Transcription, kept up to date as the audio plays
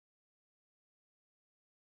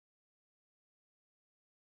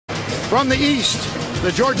From the East,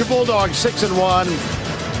 the Georgia Bulldogs 6-1.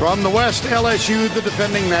 From the West, LSU, the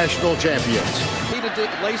defending national champions.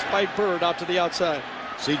 Laced by Bird out to the outside.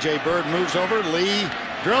 C.J. Bird moves over. Lee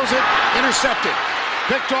drills it. Intercepted.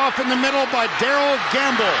 Picked off in the middle by Darrell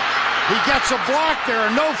Gamble. He gets a block. There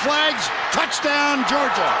are no flags. Touchdown,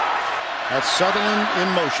 Georgia. That's Sutherland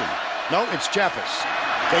in motion. No, it's Jaffes.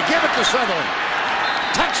 They give it to Sutherland.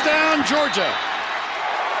 Touchdown, Georgia.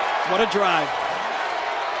 What a drive.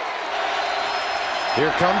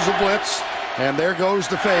 Here comes the blitz, and there goes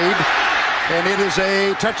the fade, and it is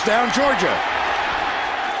a touchdown, Georgia.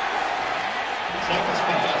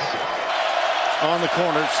 On the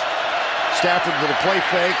corners, Stafford with a play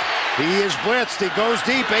fake. He is blitzed. He goes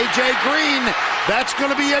deep. A.J. Green. That's going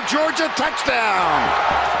to be a Georgia touchdown.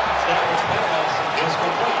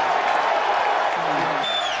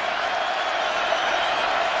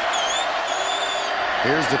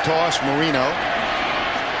 Here's the toss, Marino.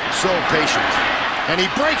 So patient. And he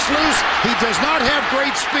breaks loose. He does not have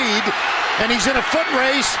great speed. And he's in a foot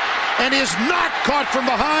race and is not caught from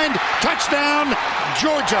behind. Touchdown,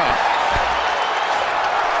 Georgia.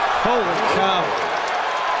 Holy cow.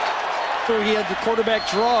 He had the quarterback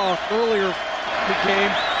draw earlier in the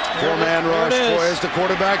game. Four-man rush. Boy, the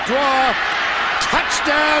quarterback draw.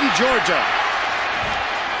 Touchdown, Georgia.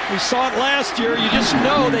 We saw it last year. You just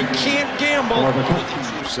know they can't gamble.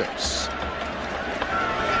 6.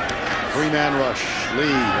 Three-man rush. Lee.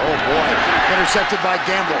 Oh, boy. Intercepted by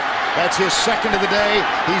Gamble. That's his second of the day.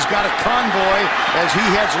 He's got a convoy as he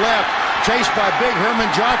heads left. Chased by Big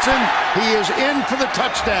Herman Johnson. He is in for the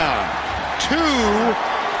touchdown. 2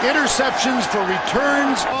 interceptions for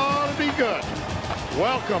returns. Ought to be good.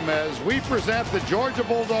 Welcome as we present the Georgia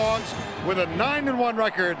Bulldogs with a 9-1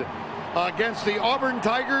 record against the Auburn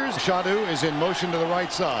Tigers. Shadu is in motion to the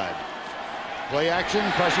right side. Play action,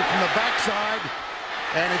 pressure from the backside,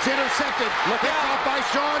 and it's intercepted. Look out by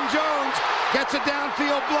Sean Jones. Gets a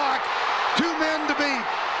downfield block. 2 men to beat.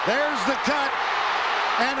 There's the cut,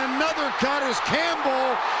 and another cut as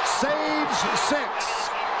Campbell saves 6.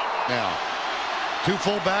 Now, 2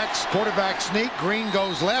 fullbacks, quarterback sneak. Green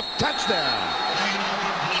goes left. Touchdown.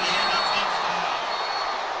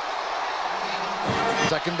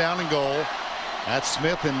 Second down and goal. That's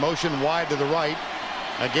Smith in motion wide to the right.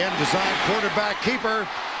 Again, designed quarterback keeper.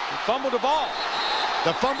 He fumbled the ball.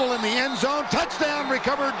 The fumble in the end zone. Touchdown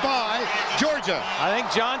recovered by Georgia. I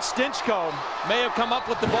think John Stinchcomb may have come up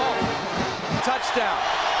with the ball. Touchdown.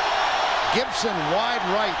 Gibson wide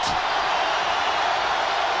right.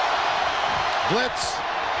 Blitz.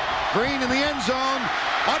 Green in the end zone.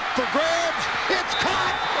 Up for grabs. It's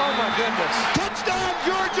caught. Oh, my goodness. Touchdown,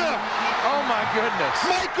 Georgia. Oh, my goodness.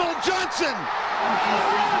 Michael Johnson.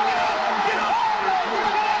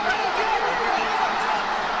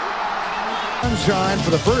 Sunshine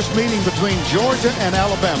for the first meeting between Georgia and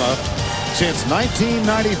Alabama since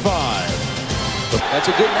 1995. That's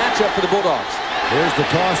a good matchup for the Bulldogs. Here's the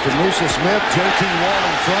toss to Musa Smith. J.T. Wall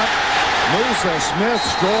in front. Musa Smith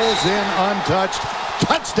strolls in untouched.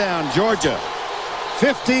 Touchdown, Georgia.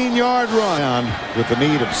 15-yard run with the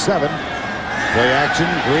need of 7. Play action.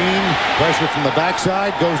 Green. Pressure from the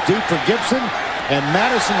backside. Goes deep for Gibson. And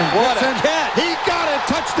Madison and Gibson. He got it.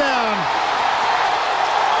 Touchdown.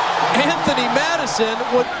 Anthony Madison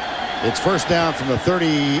would. It's first down from the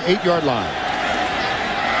 38-yard line.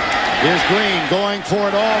 Here's Green going for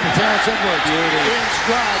it all to Terrence Edwards. In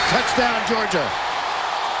stride. Touchdown, Georgia.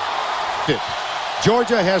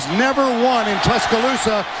 Georgia has never won in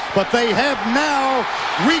Tuscaloosa, but they have now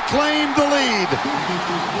reclaimed the lead.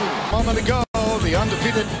 A moment ago, the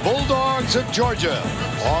undefeated Bulldogs of Georgia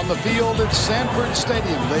on the field at Sanford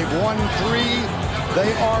Stadium. They've won 3.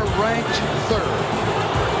 They are ranked 3rd.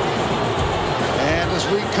 And as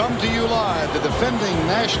we come to you live, the defending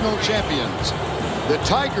national champions, the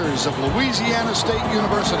Tigers of Louisiana State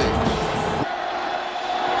University.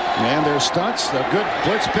 And their stunts, a good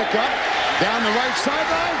blitz pickup. Down the right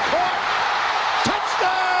sideline, caught.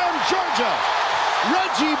 Touchdown, Georgia.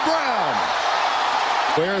 Reggie Brown.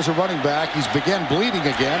 There's a running back. He's began bleeding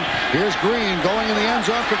again. Here's Green going in the end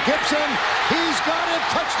zone for Gibson. He's got it.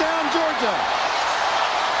 Touchdown, Georgia.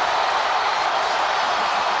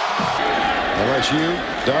 LSU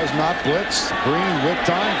does not blitz. Green with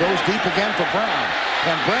time goes deep again for Brown.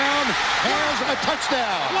 And Brown has a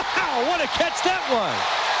touchdown. Wow, what a catch that was.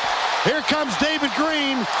 Here comes David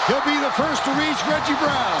Green. He'll be the first to reach Reggie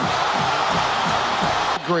Brown.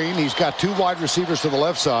 Green, he's got 2 wide receivers to the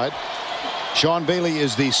left side. Sean Bailey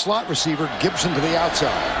is the slot receiver. Gibson to the outside.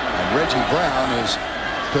 And Reggie Brown is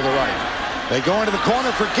to the right. They go into the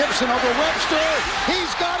corner for Gibson over Webster.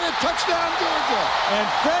 He's got it. Touchdown, Georgia. And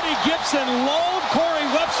Freddie Gibson lulled Corey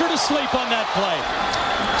Webster to sleep on that play.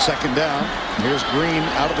 Second down. Here's Green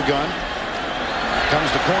out of the gun. Comes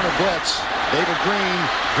the corner blitz. David Green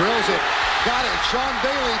drills it. Got it. Sean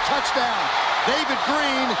Bailey, touchdown. David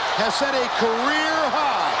Green has set a career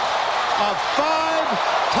high of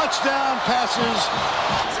 5 touchdown passes.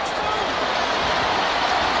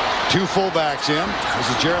 2 fullbacks in. This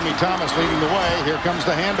is Jeremy Thomas leading the way. Here comes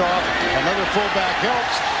the handoff. Another fullback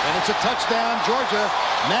helps, and it's a touchdown, Georgia.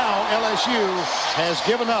 Now LSU has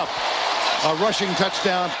given up a rushing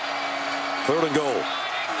touchdown. 3rd and goal.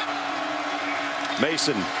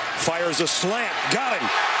 Mason fires a slant. Got him.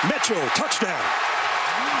 Mitchell, touchdown.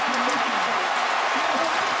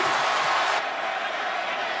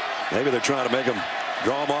 Maybe they're trying to make him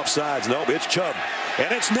draw him off sides. Nope, it's Chubb. And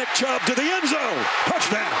it's Nick Chubb to the end zone.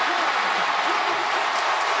 Touchdown.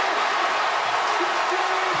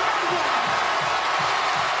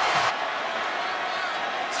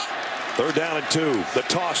 Third down and 2. The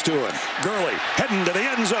toss to him. Gurley heading to the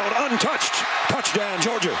end zone. Untouched. Touchdown,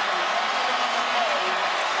 Georgia.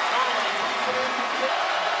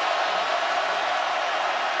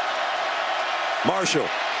 Marshall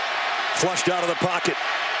flushed out of the pocket.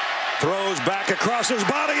 Throws back across his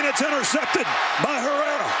body, and it's intercepted by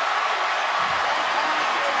Herrera.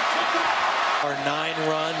 Our 9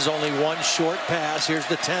 runs, only 1 short pass. Here's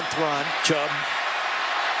the 10th run. Chubb.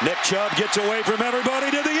 Nick Chubb gets away from everybody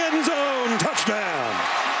to the end zone. Touchdown.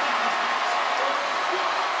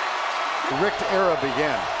 The Richt era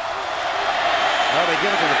began. Now they give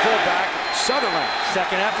it to the fullback, Sutherland.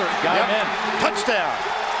 Second effort. Got him in. Touchdown.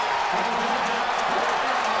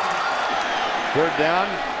 3rd down.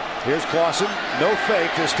 Here's Clausen. No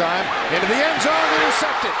fake this time. Into the end zone.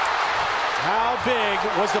 Intercepted. How big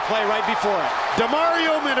was the play right before it?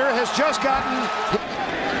 Demario Minter has just gotten.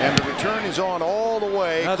 And the return is on all the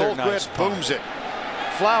way. Another Colquitt nice punt. booms it.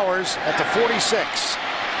 Flowers at the 46.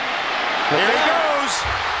 Here he goes.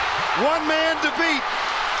 1 man to beat.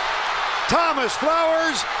 Thomas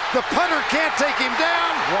Flowers. The punter can't take him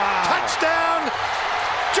down. Wow. Touchdown,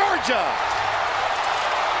 Georgia.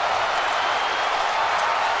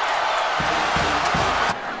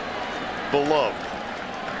 Beloved.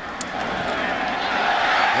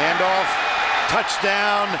 Handoff.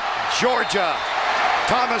 Touchdown, Georgia.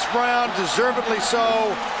 Thomas Brown, deservedly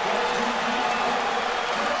so.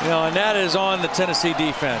 You know, and that is on the Tennessee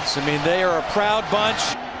defense. I mean, they are a proud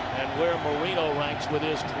bunch. And where Marino ranks with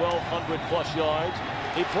his 1,200+ yards.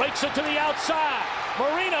 He breaks it to the outside.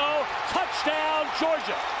 Marino, touchdown,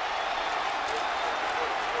 Georgia.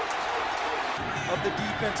 Of the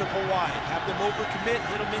defense of Hawaii. Have them overcommit,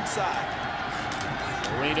 hit them inside.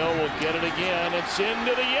 Marino will get it again. It's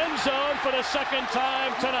into the end zone for the 2nd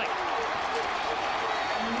time tonight.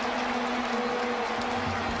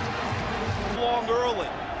 Long early,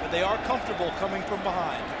 but they are comfortable coming from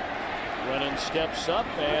behind. Brennan steps up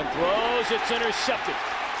and throws. It's intercepted.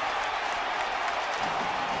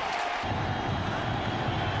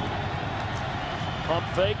 Pump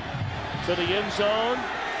fake to the end zone.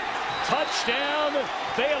 Touchdown,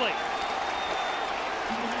 Bailey.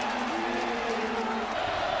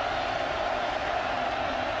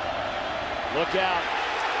 Look out.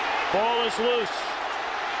 Ball is loose.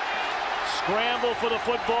 Scramble for the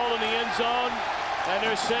football in the end zone. And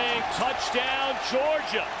they're saying touchdown,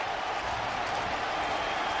 Georgia.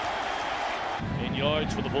 In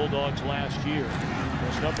yards for the Bulldogs last year.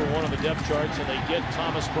 Was #1 on the depth charts, and they get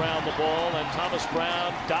Thomas Brown the ball, and Thomas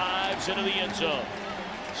Brown dives into the end zone.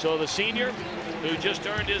 So the senior, who just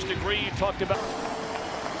earned his degree, you talked about.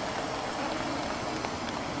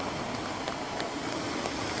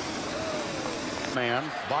 Man,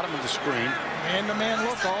 bottom of the screen. Man-to-man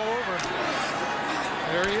look all over.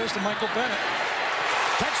 There he is to Michael Bennett.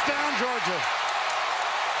 Touchdown, Georgia.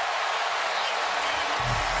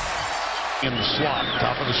 In the slot,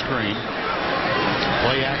 top of the screen.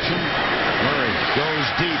 Play action. Murray goes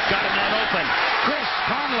deep. Got a man open. Chris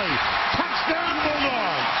Conley. Touchdown,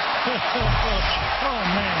 Bulldogs. Oh,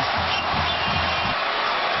 man.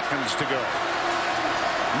 Seconds to go.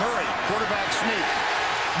 Murray, quarterback sneak.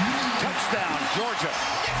 Touchdown, Georgia.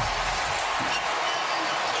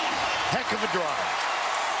 Heck of a drive.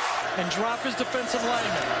 And drop his defensive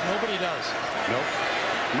lineman. Nobody does. Nope.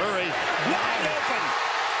 Murray, wide open.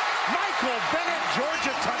 Michael Bennett,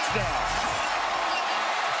 Georgia touchdown.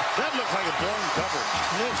 That looked like a blown coverage.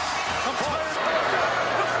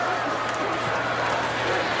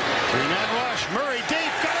 Three-man rush. Murray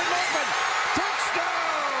deep. Got him open.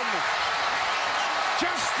 Touchdown.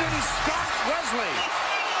 Justin Scott Wesley.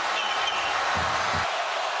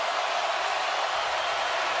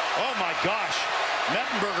 Oh, my gosh. Met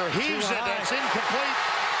Roethlisberger heaves it. That's incomplete.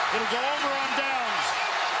 It'll go over on downs.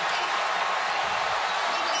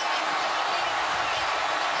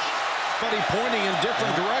 Pointing in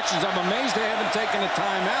different directions. I'm amazed they haven't taken a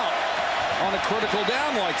timeout on a critical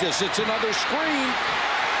down like this. It's another screen,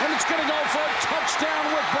 and it's going to go for a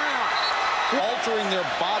touchdown with Brown. Altering their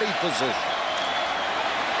body position.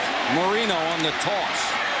 Marino on the toss.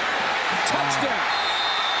 Touchdown.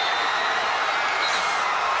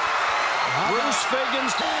 Bruce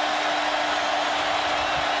Figgins.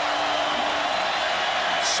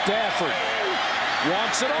 Stafford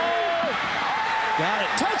wants it all. Got it.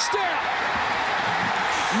 Touchdown.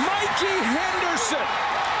 Mikey Henderson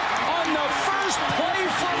on the first play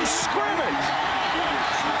from scrimmage.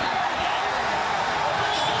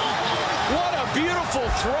 What a beautiful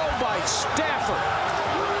throw by Stafford.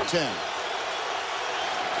 10.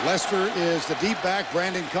 Lester is the deep back.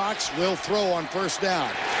 Brandon Cox will throw on first down.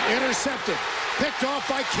 Intercepted. Picked off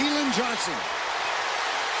by Keelan Johnson.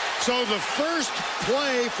 So the first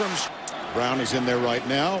play from Brown is in there right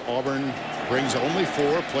now. Auburn brings only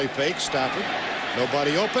 4. Play fake. Stafford.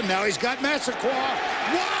 Nobody open. Now he's got Massaquoi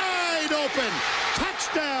wide open.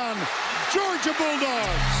 Touchdown. Georgia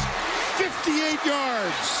Bulldogs. 58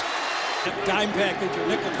 yards. Dime package or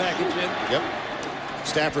nickel package in. Yep.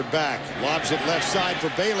 Stafford back. Lobs it left side for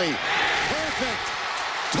Bailey. Perfect.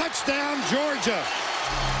 Touchdown, Georgia.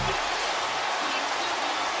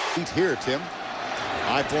 Here, Tim.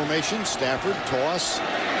 I formation. Stafford. Toss.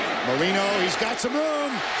 Marino. He's got some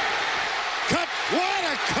room. Cut. What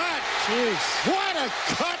a cut. Jeez. What a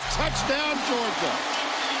cut. Touchdown, Georgia.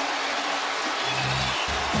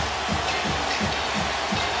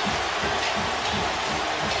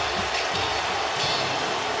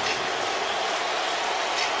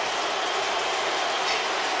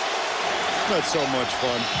 That's so much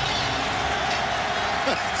fun.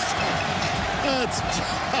 That's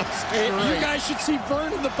just great. You guys should see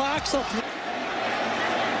Vern in the box up here.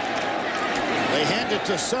 They hand it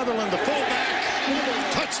to Sutherland, the fullback.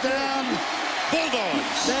 Touchdown,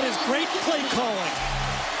 Bulldogs. That is great play calling.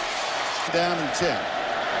 Down and 10.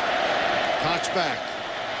 Cox back.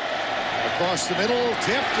 Across the middle,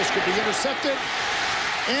 tip. This could be intercepted.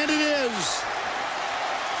 And it is.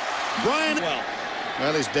 Brian.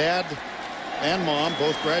 Well, his dad and mom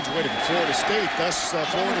both graduated from Florida State, thus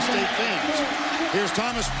Florida State fans. Here's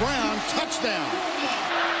Thomas Brown, touchdown.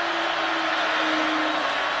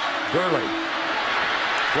 Gurley.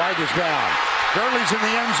 Flag is down. Gurley's in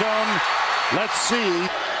the end zone. Let's see.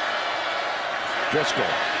 Driscoll.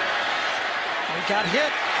 He got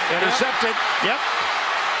hit. Intercepted. Yep.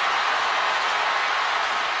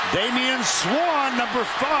 Damian Swan, number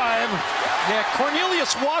 5. Yeah,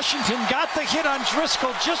 Cornelius Washington got the hit on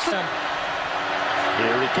Driscoll just then.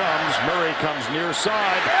 Here he comes. Murray comes near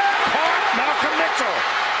side. Caught. Malcolm Mitchell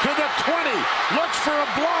to the 20. Looks for a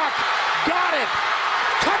block. Got it.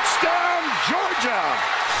 Touchdown, Georgia.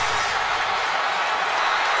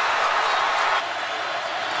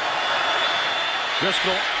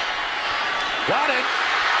 Driscoll. Got it.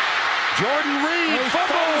 Jordan Reed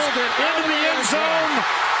fumbles into the end zone.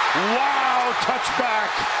 Wow,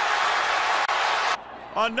 touchback.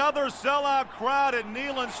 Another sellout crowd at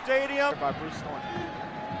Neyland Stadium. By Bruce Thornton.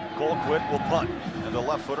 Colquitt will punt, and the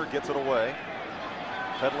left footer gets it away.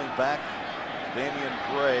 Pedaling back, Damian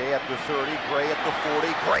Gray at the 30, Gray at the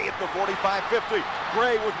 40, Gray at the 45, 50.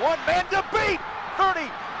 Gray with one man to beat. 30,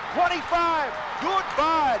 25.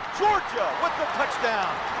 Goodbye, Georgia with the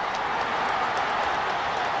touchdown.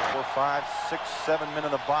 4, 5, 6, 7 men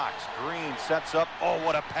in the box. Green sets up. Oh,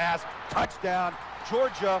 what a pass. Touchdown,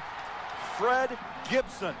 Georgia. Fred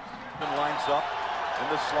Gibson lines up in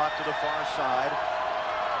the slot to the far side.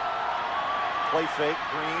 Play fake,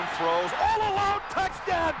 Green throws, all alone,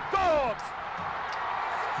 touchdown, Dogs!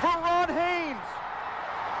 For Ron Haynes.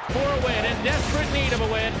 For a win, in desperate need of a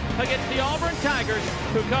win against the Auburn Tigers,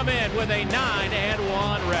 who come in with a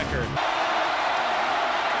 9-1 record.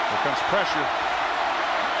 Here comes pressure.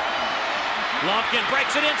 Lumpkin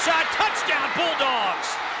breaks it inside, touchdown,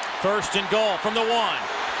 Bulldogs! First and goal from the 1.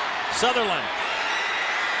 Sutherland.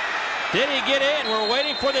 Did he get in? We're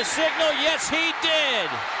waiting for the signal. Yes, he did.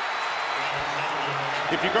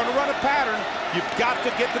 If you're going to run a pattern, you've got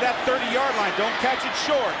to get to that 30-yard line. Don't catch it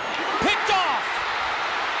short. Picked off.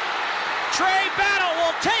 Trey Battle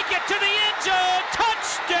will take it to the end zone.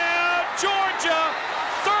 Touchdown, Georgia.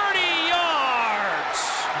 30 yards.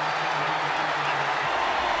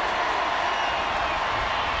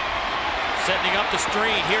 Setting up the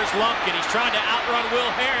screen. Here's Lumpkin. He's trying to outrun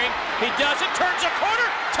Will Herring. He does it. Turns a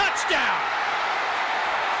corner. Touchdown.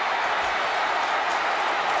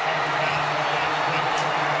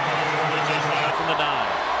 From the 9.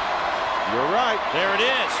 You're right. There it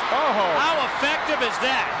is. Oh. How effective is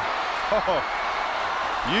that? Oh.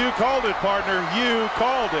 You called it, partner. You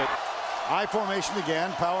called it. I formation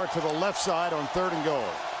again. Power to the left side on 3rd and goal.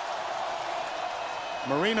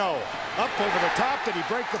 Marino up over the top. Did he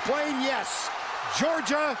break the plane? Yes.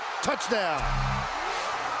 Georgia, touchdown.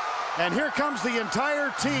 And here comes the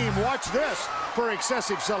entire team. Watch this for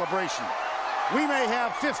excessive celebration. We may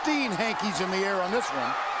have 15 hankies in the air on this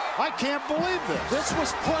one. I can't believe this. This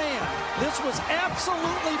was planned. This was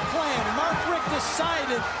absolutely planned. Mark Richt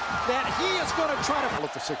decided that he is going to try to...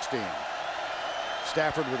 At the 16.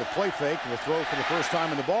 Stafford with a play fake. Will throw for the first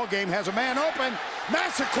time in the ball game. Has a man open.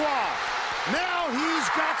 Massaquoi. Now he's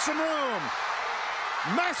got some room.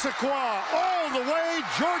 Massaquoi all the way.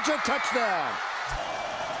 Georgia touchdown.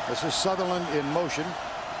 This is Sutherland in motion.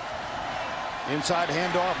 Inside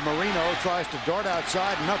handoff. Marino tries to dart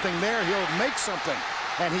outside. Nothing there. He'll make something.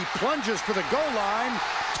 And he plunges for the goal line.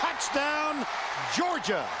 Touchdown,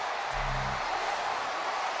 Georgia.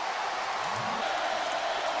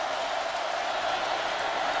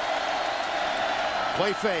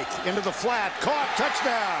 Play fake into the flat. Caught.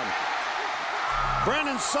 Touchdown.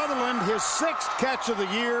 Brandon Sutherland, his 6th catch of the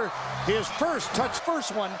year. His first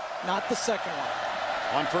one, not the second one.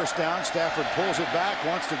 On first down, Stafford pulls it back,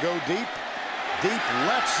 wants to go deep. Deep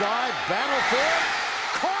left side, battle for it.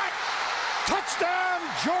 Caught! Touchdown,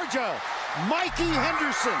 Georgia. Mikey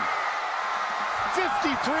Henderson.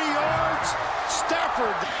 53 yards.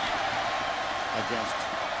 Stafford against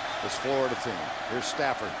this Florida team. Here's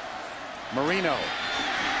Stafford. Marino.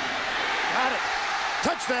 Got it.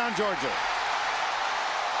 Touchdown, Georgia.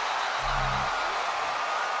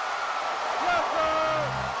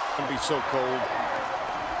 It's going to be so cold.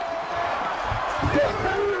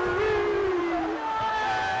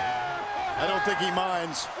 I don't think he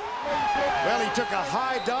minds. Well, he took a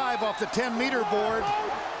high dive off the 10-meter board.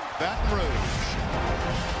 Baton Rouge.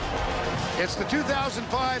 It's the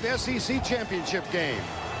 2005 SEC Championship game,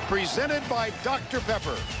 presented by Dr.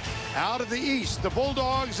 Pepper. Out of the East, the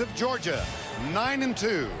Bulldogs of Georgia,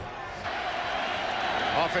 9-2.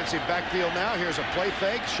 Offensive backfield now. Here's a play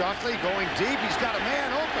fake. Shockley going deep. He's got a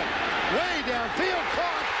man open. Way downfield.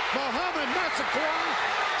 Caught. Mohamed Massaquoi,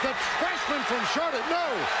 the freshman from Charlotte. No,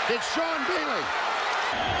 it's Sean Bailey.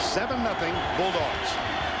 7-0 Bulldogs.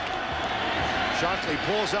 Shockley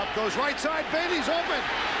pulls up, goes right side. Bailey's open.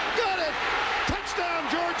 Got it. Touchdown,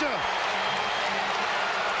 Georgia.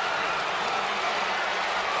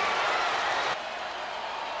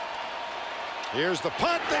 Here's the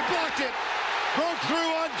punt. They blocked it. Broke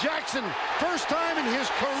through on Jackson. First time in his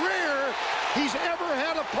career he's ever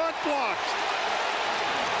had a punt blocked.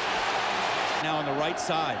 Now on the right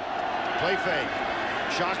side. Play fake.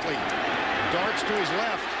 Shockley darts to his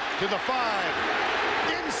left to the 5.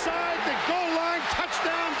 Inside the goal line.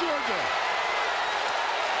 Touchdown, Georgia.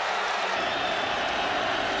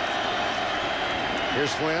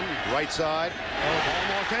 Here's Flynn, right side.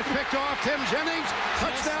 Almost gets picked off. Tim Jennings.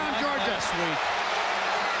 Touchdown, Georgia.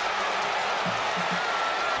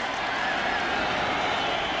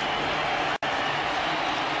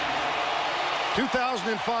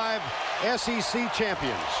 2005 SEC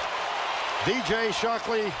champions, DJ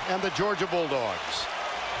Shockley and the Georgia Bulldogs,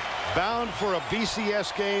 bound for a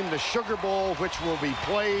BCS game, the Sugar Bowl, which will be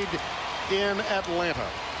played in Atlanta.